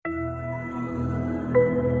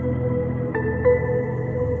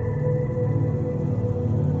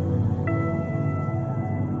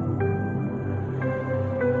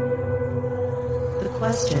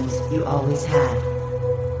questions you always had.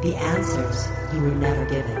 The answers you were never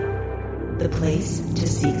given. The place to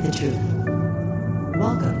seek the truth.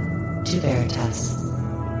 Welcome to Veritas.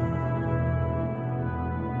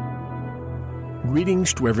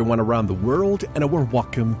 Greetings to everyone around the world, and a warm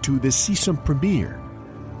welcome to the season premiere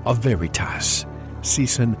of Veritas,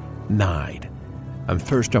 Season 9. And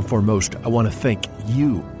first and foremost, I want to thank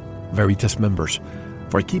you, Veritas members,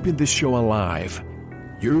 for keeping this show alive.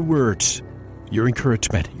 Your words, your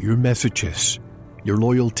encouragement, your messages, your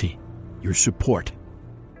loyalty, your support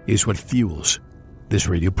is what fuels this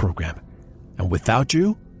radio program. And without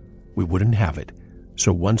you, we wouldn't have it.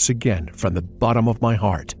 So once again, from the bottom of my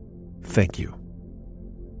heart, thank you.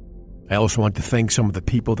 I also want to thank some of the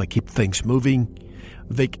people that keep things moving.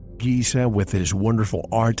 Vic Giza with his wonderful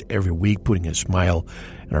art every week, putting a smile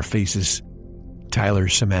on our faces. Tyler,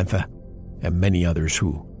 Samantha, and many others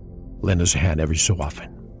who lend us a hand every so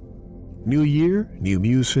often. New year, new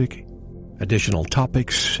music, additional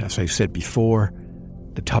topics. As I said before,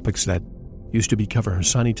 the topics that used to be covered on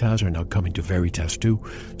Sanitas are now coming to Veritas too.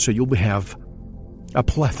 So you'll have a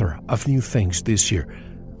plethora of new things this year.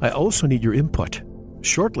 I also need your input.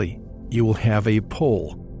 Shortly, you will have a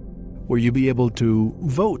poll where you'll be able to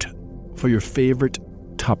vote for your favorite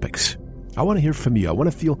topics. I want to hear from you. I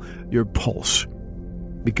want to feel your pulse,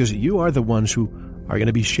 because you are the ones who are going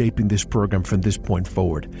to be shaping this program from this point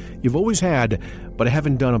forward. You've always had, but I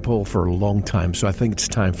haven't done a poll for a long time, so I think it's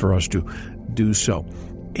time for us to do so.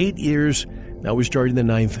 8 years, now we're starting the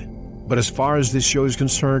 9th, but as far as this show is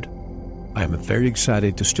concerned, I am very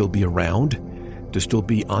excited to still be around, to still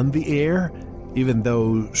be on the air, even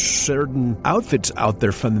though certain outfits out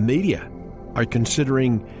there from the media are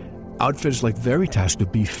considering outfits like Veritas to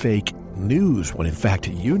be fake news, when in fact,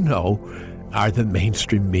 are the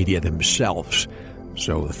mainstream media themselves.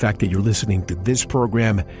 So the fact that you're listening to this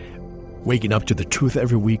program, waking up to the truth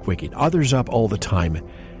every week, waking others up all the time,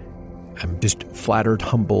 I'm just flattered,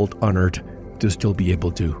 humbled, honored to still be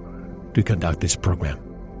able to conduct this program.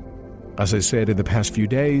 As I said in the past few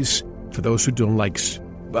days, for those who don't like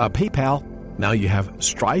PayPal, now you have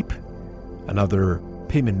Stripe, another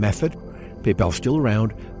payment method. PayPal's still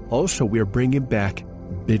around. Also, we are bringing back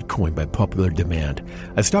Bitcoin by popular demand.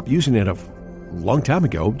 I stopped using it a long time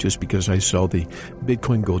ago just because I saw the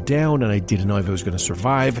Bitcoin go down and I didn't know if it was going to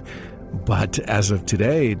survive. But as of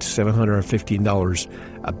today, it's $715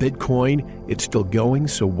 a Bitcoin. It's still going,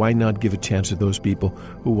 so why not give a chance to those people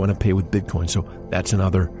who want to pay with Bitcoin? So that's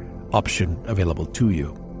another option available to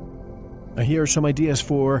you. Now, here are some ideas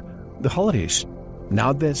for the holidays.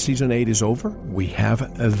 Now that Season 8 is over, we have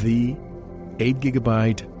the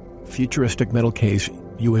 8GB futuristic metal case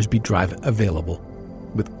USB drive available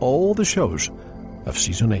with all the shows of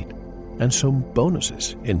Season 8 and some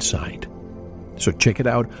bonuses inside. So check it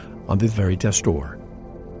out on the Veritas store.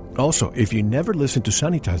 Also, if you never listened to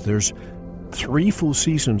Sanitas, there's 3 full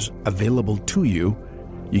seasons available to you.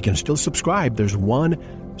 You can still subscribe. There's one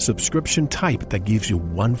subscription type that gives you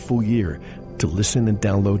 1 full year to listen and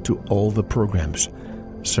download to all the programs.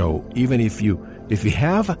 So even if you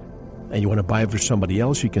have and you want to buy it for somebody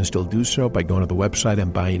else, you can still do so by going to the website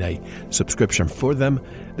and buying a subscription for them.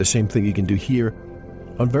 The same thing you can do here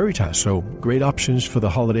on Veritas. So great options for the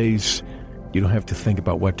holidays. You don't have to think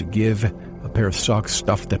about what to give. A pair of socks,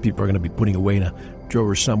 stuff that people are going to be putting away in a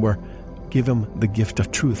drawer somewhere. Give them the gift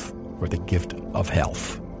of truth or the gift of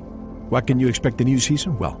health. What can you expect the new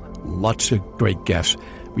season? Well, lots of great guests.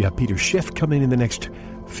 We have Peter Schiff coming in the next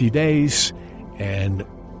few days and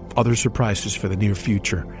other surprises for the near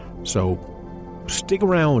future. So stick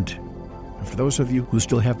around. And for those of you who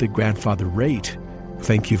still have the grandfather rate,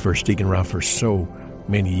 thank you for sticking around for so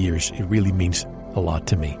many years. It really means a lot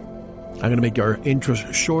to me. I'm going to make our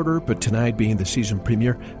intros shorter, but tonight being the season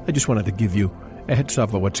premiere, I just wanted to give you a heads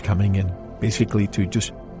up of what's coming and basically to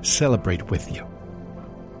just celebrate with you.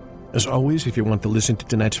 As always, if you want to listen to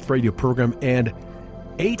tonight's radio program and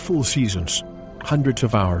 8 full seasons, hundreds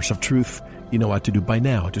of hours of truth, you know what to do by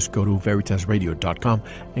now. Just go to veritasradio.com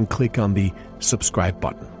and click on the subscribe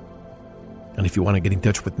button. And if you want to get in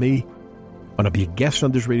touch with me, want to be a guest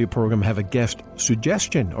on this radio program, have a guest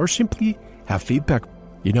suggestion, or simply have feedback,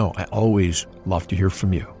 I always love to hear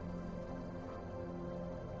from you.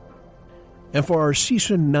 And for our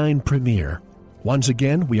Season 9 premiere, once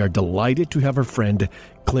again, we are delighted to have our friend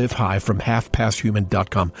Clif from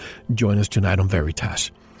halfpasthuman.com join us tonight on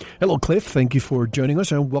Veritas. Hello, Clif. Thank you for joining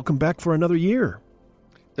us, and welcome back for another year.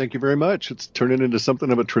 Thank you very much. It's turning into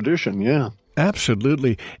something of a tradition, yeah.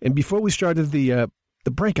 Absolutely. And before we started the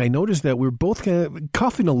break, I noticed that we're both kind of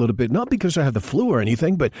coughing a little bit, not because I have the flu or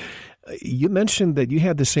anything, but you mentioned that you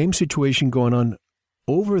had the same situation going on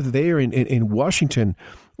Over there in Washington,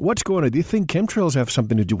 what's going on? Do you think chemtrails have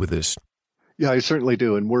something to do with this? Yeah, I certainly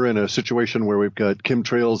do. And we're in a situation where we've got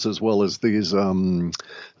chemtrails as well as these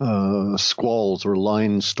squalls or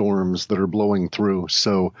line storms that are blowing through.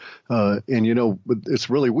 So, it's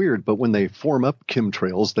really weird, but when they form up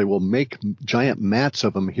chemtrails, they will make giant mats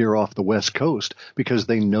of them here off the West Coast because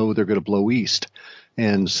they know they're going to blow east.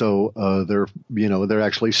 And so they're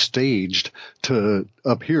actually staged to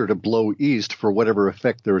up here to blow east for whatever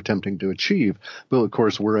effect they're attempting to achieve. But of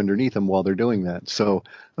course, we're underneath them while they're doing that. So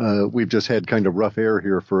we've just had kind of rough air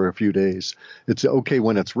here for a few days. It's okay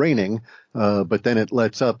when it's raining, but then it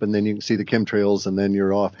lets up, and then you can see the chemtrails, and then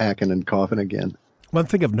you're off hacking and coughing again. One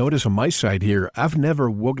thing I've noticed on my side here, I've never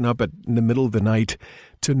woken up in the middle of the night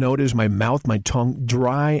to notice my mouth, my tongue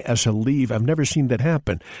dry as a leaf. I've never seen that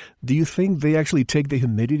happen. Do you think they actually take the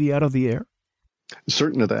humidity out of the air?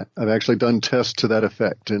 Certain of that. I've actually done tests to that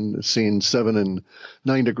effect and seen 7 and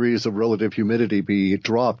 9 degrees of relative humidity be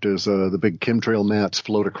dropped as the big chemtrail mats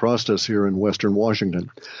float across us here in western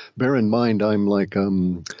Washington. Bear in mind, I'm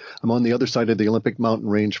on the other side of the Olympic mountain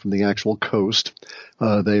range from the actual coast.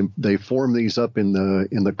 They form these up in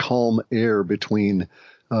the calm air between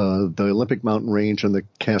the Olympic mountain range and the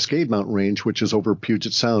Cascade mountain range, which is over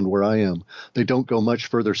Puget Sound where I am. They don't go much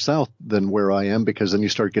further south than where I am because then you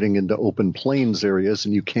start getting into open plains areas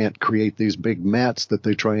and you can't create these big mats that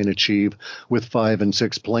they try and achieve with 5 and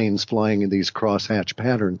 6 planes flying in these crosshatch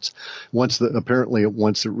patterns. Once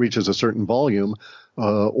it reaches a certain volume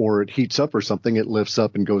or it heats up or something, it lifts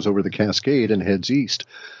up and goes over the Cascade and heads east.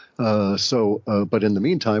 But in the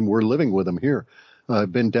meantime, we're living with them here.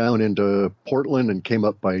 I've been down into Portland and came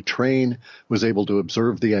up by train, was able to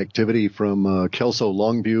observe the activity from Kelso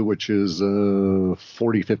Longview, which is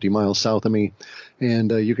 40, 50 miles south of me.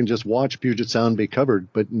 And you can just watch Puget Sound be covered,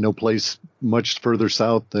 but no place much further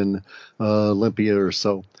south than Olympia or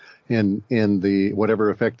so. And the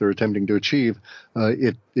whatever effect they're attempting to achieve,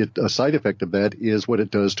 a side effect of that is what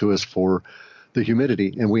it does to us for the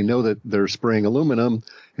humidity. And we know that they're spraying aluminum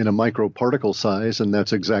in a microparticle size, and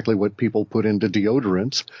that's exactly what people put into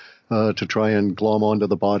deodorants to try and glom onto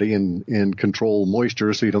the body and control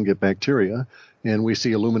moisture so you don't get bacteria. And we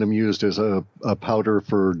see aluminum used as a powder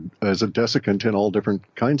as a desiccant in all different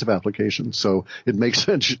kinds of applications. So it makes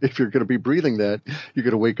sense if you're going to be breathing that, you're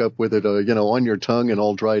going to wake up with it, on your tongue and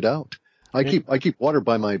all dried out. I keep water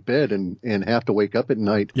by my bed and have to wake up at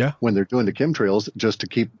night when they're doing the chemtrails just to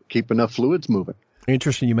keep enough fluids moving.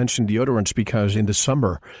 Interesting you mentioned deodorants because in the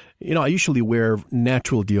summer, I usually wear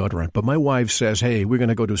natural deodorant, but my wife says, hey, we're going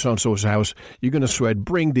to go to so-and-so's house. You're going to sweat.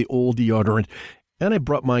 Bring the old deodorant. And I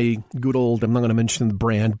brought my good old, I'm not going to mention the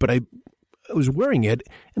brand, but I was wearing it.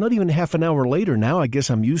 And not even half an hour later, now I guess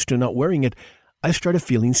I'm used to not wearing it, I started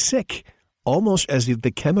feeling sick. Almost as if the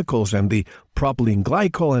chemicals and the propylene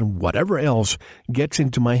glycol and whatever else gets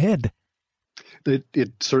into my head.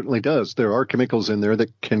 It certainly does. There are chemicals in there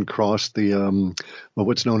that can cross the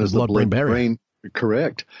what's known as the blood-brain barrier.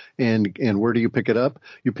 Correct. And where do you pick it up?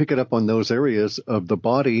 You pick it up on those areas of the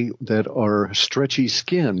body that are stretchy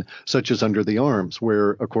skin, such as under the arms,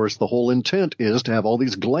 where, of course, the whole intent is to have all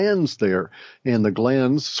these glands there. And the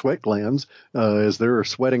glands, sweat glands, as they're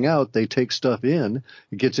sweating out, they take stuff in.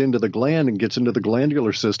 It gets into the gland and gets into the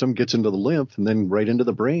glandular system, gets into the lymph, and then right into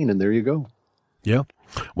the brain, and there you go. Yeah.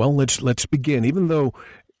 Well, let's begin. Even though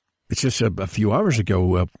it's just a few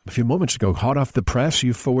moments ago, hot off the press,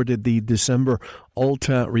 you forwarded the December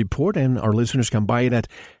Alta report, and our listeners can buy it at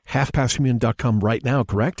halfpastcommune.com right now,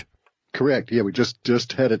 correct? Correct. Yeah, we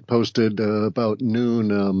just had it posted about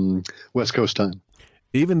noon West Coast time.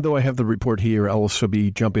 Even though I have the report here, I'll also be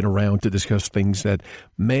jumping around to discuss things that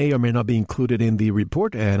may or may not be included in the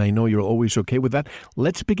report, and I know you're always okay with that.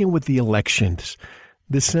 Let's begin with the elections.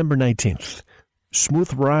 December 19th.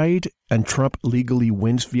 Smooth ride and Trump legally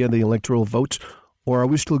wins via the electoral votes, or are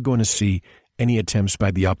we still going to see any attempts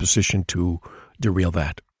by the opposition to derail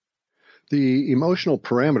that? The emotional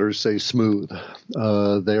parameters say smooth.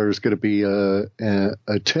 There's going to be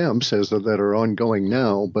attempts that are ongoing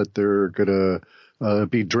now, but they're going to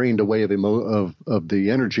be drained away of the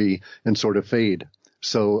energy and sort of fade.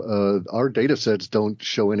 So our data sets don't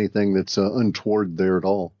show anything that's untoward there at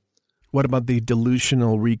all. What about the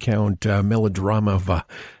delusional recount melodrama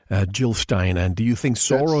of Jill Stein? And do you think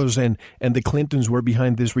Soros and the Clintons were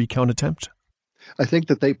behind this recount attempt? I think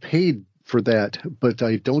that they paid for that, but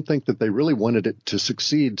I don't think that they really wanted it to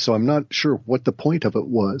succeed. So I'm not sure what the point of it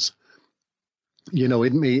was.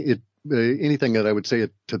 Anything that I would say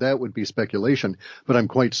to that would be speculation, but I'm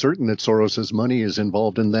quite certain that Soros's money is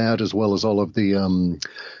involved in that, as well as all of the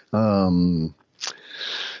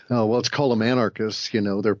Well, let's call them anarchists.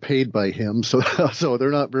 They're paid by him, so so they're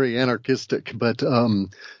not very anarchistic. But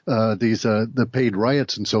these the paid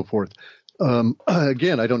riots and so forth.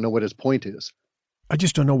 Again, I don't know what his point is. I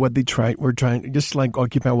just don't know what we're trying, just like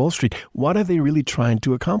Occupy Wall Street. What are they really trying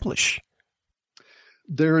to accomplish?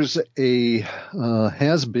 There's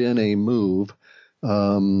has been a move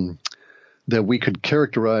that we could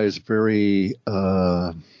characterize very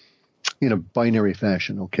in a binary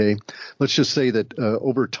fashion. Okay, let's just say that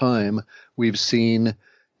over time we've seen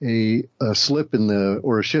a slip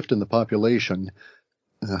or a shift in the population.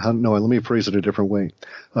 Let me phrase it a different way.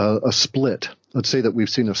 A split. Let's say that we've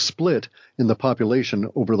seen a split in the population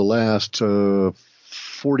over the last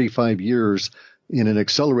 45 years in an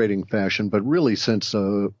accelerating fashion, but really since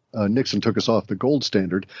Nixon took us off the gold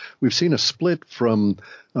standard, we've seen a split from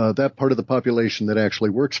that part of the population that actually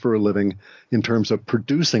works for a living in terms of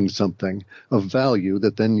producing something of value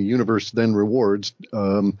that then the universe then rewards,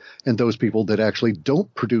 and those people that actually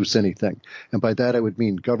don't produce anything. And by that I would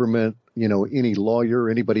mean government, any lawyer,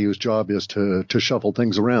 anybody whose job is to shuffle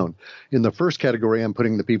things around. In the first category, I'm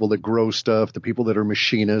putting the people that grow stuff, the people that are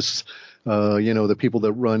machinists, the people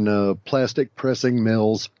that run plastic pressing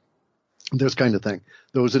mills, this kind of thing.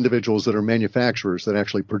 Those individuals that are manufacturers that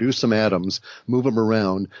actually produce some atoms, move them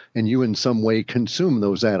around, and you in some way consume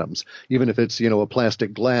those atoms. Even if it's, a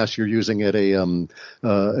plastic glass you're using at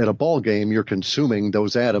a ball game, you're consuming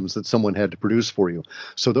those atoms that someone had to produce for you.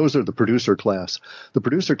 So those are the producer class. The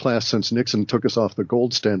producer class, since Nixon took us off the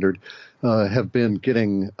gold standard, have been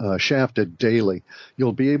getting shafted daily.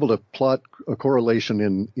 You'll be able to plot a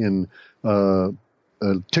correlation in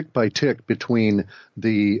tick by tick between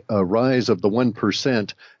the rise of the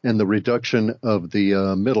 1% and the reduction of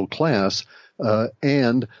the middle class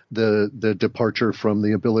and the departure from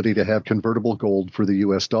the ability to have convertible gold for the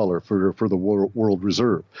U.S. dollar for the world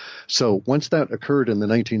reserve. So once that occurred in the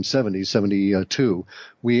 1970s, 72,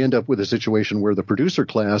 we end up with a situation where the producer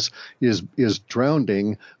class is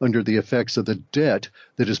drowning under the effects of the debt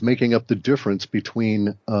that is making up the difference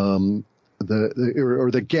between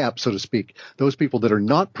the gap, so to speak. Those people that are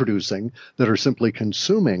not producing, that are simply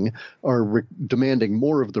consuming, are demanding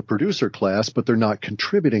more of the producer class, but they're not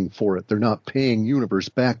contributing for it. They're not paying universe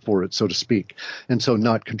back for it, so to speak. And so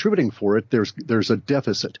not contributing for it, there's a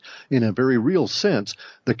deficit. In a very real sense,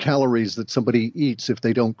 the calories that somebody eats if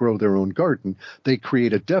they don't grow their own garden, they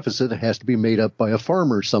create a deficit that has to be made up by a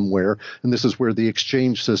farmer somewhere. And this is where the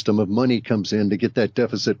exchange system of money comes in to get that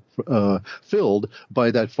deficit filled by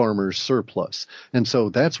that farmer's surplus. And so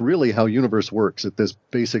that's really how universe works at this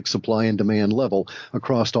basic supply and demand level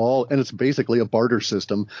across all, and it's basically a barter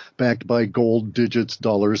system backed by gold, digits,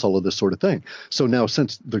 dollars, all of this sort of thing. So now,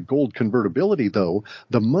 since the gold convertibility, though,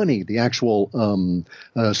 the money, the actual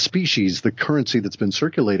species, the currency that's been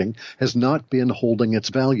circulating has not been holding its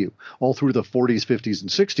value. All through the 40s, 50s, and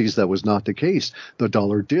 60s, that was not the case. The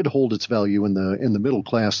dollar did hold its value, and the middle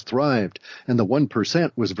class thrived, and the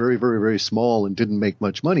 1% was very, very, very small and didn't make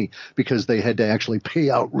much money because they had to actually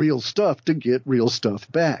pay out real stuff to get real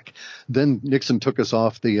stuff back. Then Nixon took us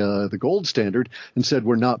off the gold standard and said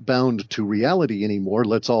we're not bound to reality anymore.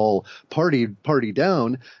 Let's all party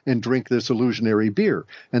down and drink this illusionary beer.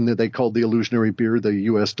 And they called the illusionary beer the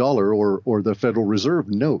U.S. dollar or the Federal Reserve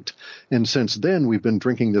note. And since then we've been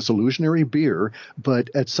drinking this illusionary beer,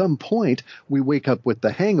 but at some point we wake up with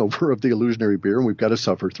the hangover of the illusionary beer and we've got to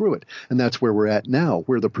suffer through it. And that's where we're at now,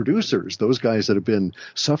 where the producers, those guys that have been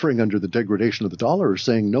suffering under the degradation of the dollar, are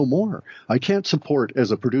saying no more. I can't support,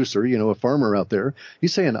 as a producer, a farmer out there,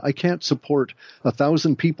 he's saying I can't support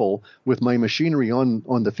 1,000 people with my machinery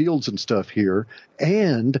on the fields and stuff here,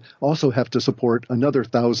 and also have to support another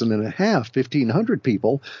 1,500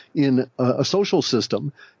 people in a social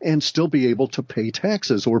system and still be able to pay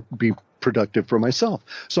taxes or be productive for myself.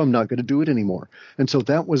 So I'm not going to do it anymore. And so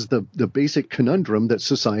that was the basic conundrum that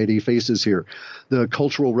society faces here. The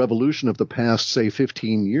cultural revolution of the past, say,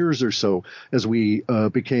 15 years or so, as we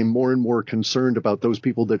became more and more concerned about those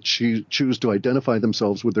people that choose to identify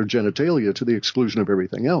themselves with their genitalia to the exclusion of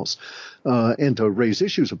everything else, and to raise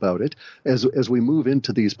issues about it, as we move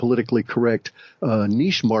into these politically correct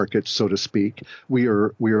niche markets, so to speak, we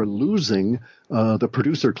are losing the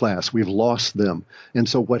producer class. We've lost them. And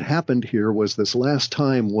so what happened here was this last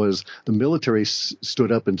time was the military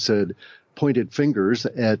stood up and said, pointed fingers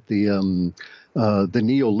at the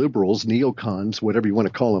neoliberals, neocons, whatever you want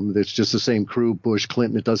to call them. It's just the same crew, Bush,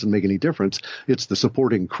 Clinton. It doesn't make any difference. It's the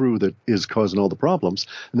supporting crew that is causing all the problems.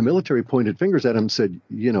 And the military pointed fingers at him and said,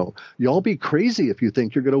 y'all be crazy if you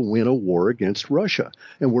think you're going to win a war against Russia.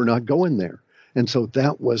 And we're not going there. And so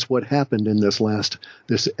that was what happened in this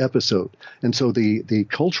episode. And so the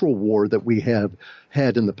cultural war that we have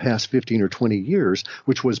had in the past 15 or 20 years,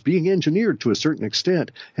 which was being engineered to a certain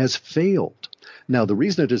extent, has failed. Now, the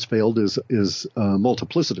reason it has failed is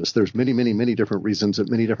multiplicitous. There's many, many, many different reasons at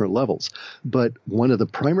many different levels. But one of the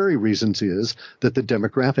primary reasons is that the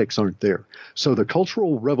demographics aren't there. So the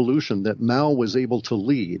cultural revolution that Mao was able to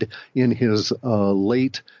lead in his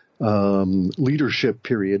late leadership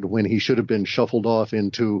period, when he should have been shuffled off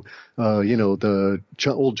into, the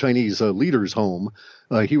old Chinese leader's home,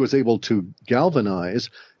 he was able to galvanize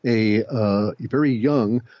a very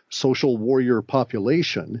young social warrior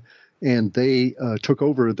population, and they took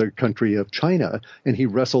over the country of China, and he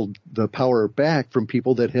wrestled the power back from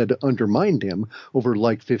people that had undermined him over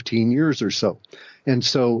like 15 years or so. And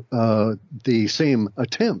so the same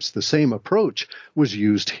attempts, the same approach was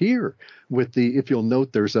used here with if you'll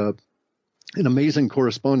note, there's an amazing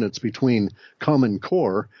correspondence between Common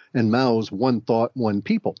Core and Mao's One Thought, One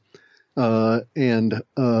People. And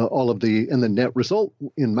the net result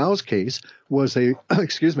in Mao's case was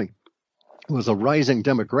was a rising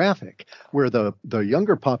demographic where the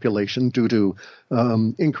younger population, due to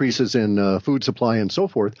increases in food supply and so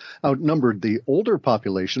forth, outnumbered the older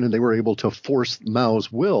population, and they were able to force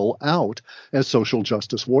Mao's will out as social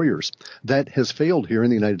justice warriors. That has failed here in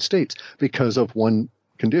the United States because of one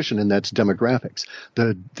condition, and that's demographics.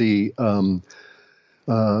 The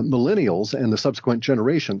millennials and the subsequent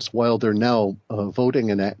generations, while they're now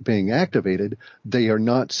voting and being activated, they are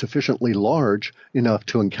not sufficiently large enough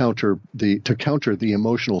to counter the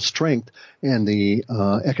emotional strength and the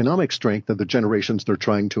economic strength of the generations they're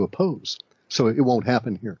trying to oppose. So it won't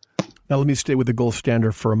happen here. Now, let me stay with the gold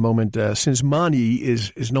standard for a moment. Since money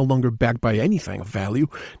is no longer backed by anything of value,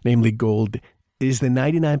 namely gold, is the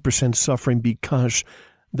 99% suffering because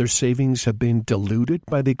their savings have been diluted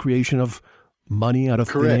by the creation of money out of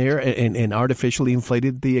thin air and artificially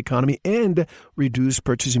inflated the economy and reduced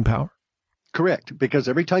purchasing power? Correct, because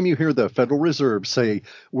every time you hear the Federal Reserve say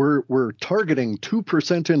we're targeting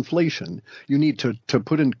 2% inflation, you need to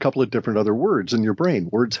put in a couple of different other words in your brain.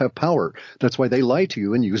 Words have power. That's why they lie to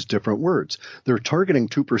you and use different words. They're targeting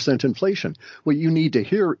 2% inflation. What you need to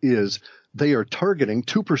hear is they are targeting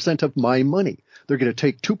 2% of my money. They're going to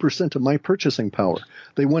take 2% of my purchasing power.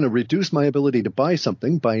 They want to reduce my ability to buy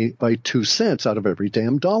something by 2 cents out of every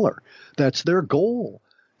damn dollar. That's their goal.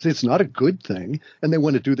 It's not a good thing. And they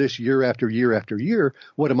want to do this year after year after year.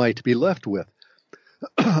 What am I to be left with?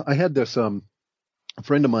 I had this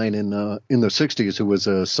friend of mine in the 60s who was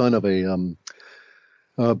a son of a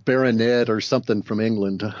baronet or something from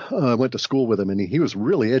England. I went to school with him, and he was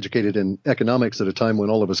really educated in economics at a time when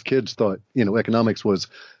all of us kids thought, economics was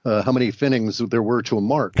how many finnings there were to a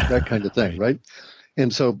mark, that kind of thing, right?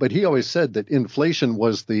 And so, but he always said that inflation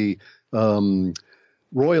was the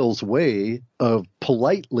royals' way of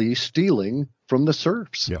politely stealing from the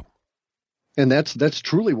serfs. Yeah. And that's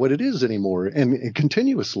truly what it is anymore, and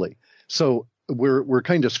continuously. So we're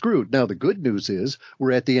kind of screwed. Now, the good news is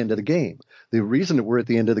we're at the end of the game. The reason that we're at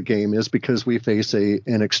the end of the game is because we face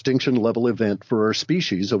an extinction level event for our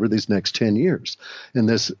species over these next 10 years,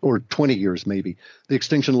 or 20 years maybe. The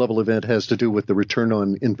extinction level event has to do with the return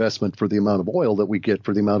on investment for the amount of oil that we get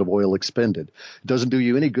for the amount of oil expended. It doesn't do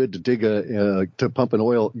you any good to to pump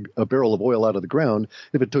a barrel of oil out of the ground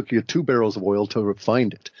if it took you 2 barrels of oil to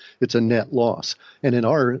find it. It's a net loss. And in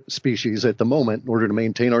our species at the moment, in order to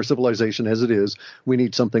maintain our civilization as it is, we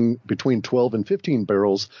need something between 12 and 15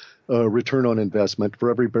 barrels return on investment for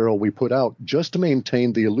every barrel we put out, just to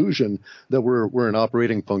maintain the illusion that we're an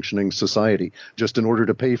operating, functioning society, just in order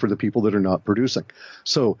to pay for the people that are not producing.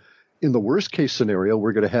 So in the worst case scenario,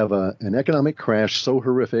 we're going to have an economic crash so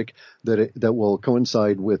horrific that will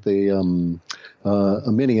coincide with a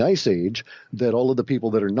mini ice age, that all of the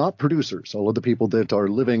people that are not producers, all of the people that are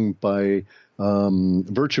living by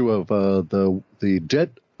virtue of the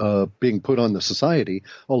debt being put on the society,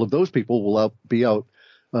 all of those people will be out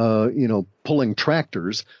pulling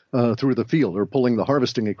tractors through the field, or pulling the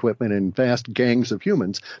harvesting equipment in vast gangs of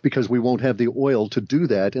humans, because we won't have the oil to do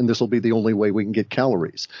that, and this will be the only way we can get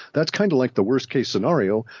calories. That's kind of like the worst case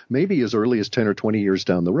scenario, maybe as early as 10 or 20 years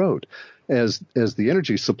down the road, as the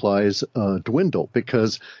energy supplies dwindle,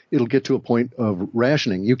 because it'll get to a point of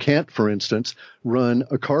rationing. You can't, for instance, run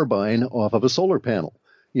a carbine off of a solar panel.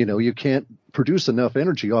 You can't produce enough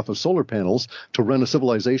energy off of solar panels to run a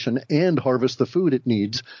civilization and harvest the food it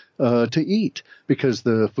needs to eat, because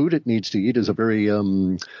the food it needs to eat is a very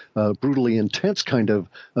brutally intense kind of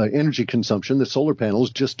energy consumption that solar panels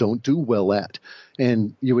just don't do well at.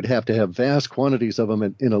 And you would have to have vast quantities of them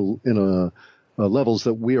in levels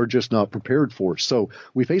that we are just not prepared for. So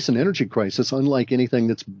we face an energy crisis unlike anything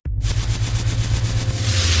that's...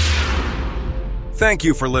 Thank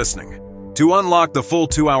you for listening. To unlock the full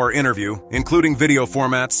 2-hour interview, including video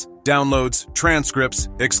formats, downloads, transcripts,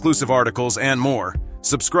 exclusive articles, and more,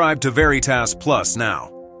 subscribe to Veritas Plus now.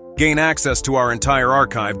 Gain access to our entire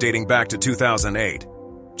archive dating back to 2008.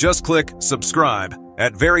 Just click subscribe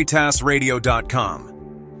at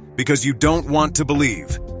veritasradio.com. Because you don't want to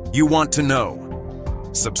believe, you want to know.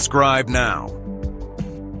 Subscribe now.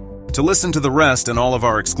 To listen to the rest and all of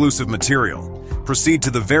our exclusive material, proceed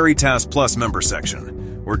to the Veritas Plus member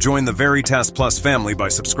section, or join the Veritas Plus family by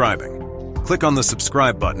subscribing. Click on the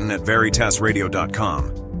subscribe button at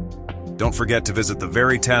veritasradio.com. Don't forget to visit the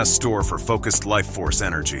Veritas store for focused life force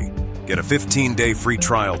energy. Get a 15-day free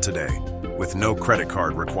trial today, with no credit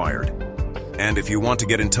card required. And if you want to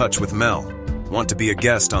get in touch with Mel, want to be a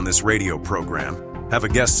guest on this radio program, have a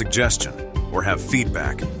guest suggestion, or have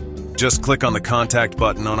feedback, just click on the contact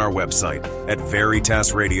button on our website at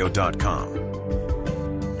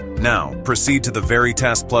veritasradio.com. Now, proceed to the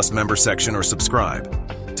Veritas Plus member section or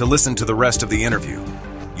subscribe to listen to the rest of the interview.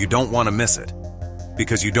 You don't want to miss it.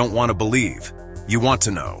 Because you don't want to believe, you want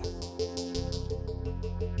to know.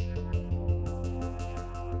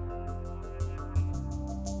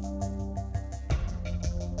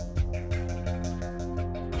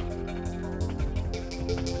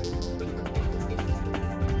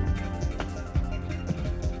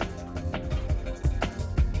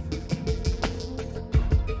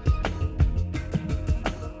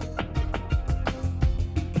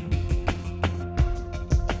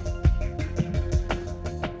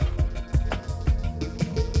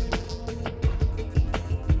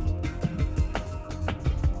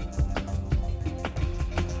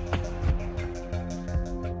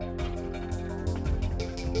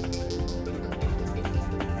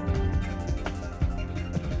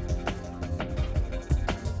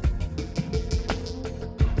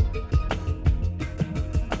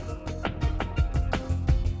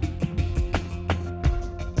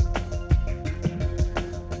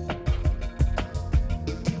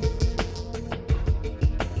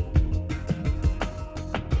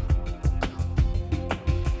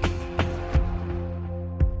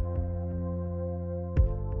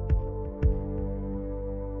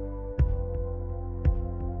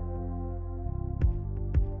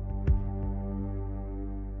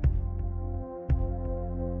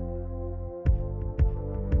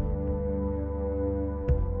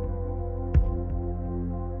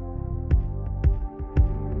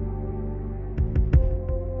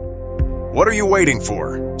 What are you waiting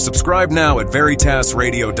for? Subscribe now at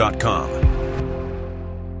veritasradio.com.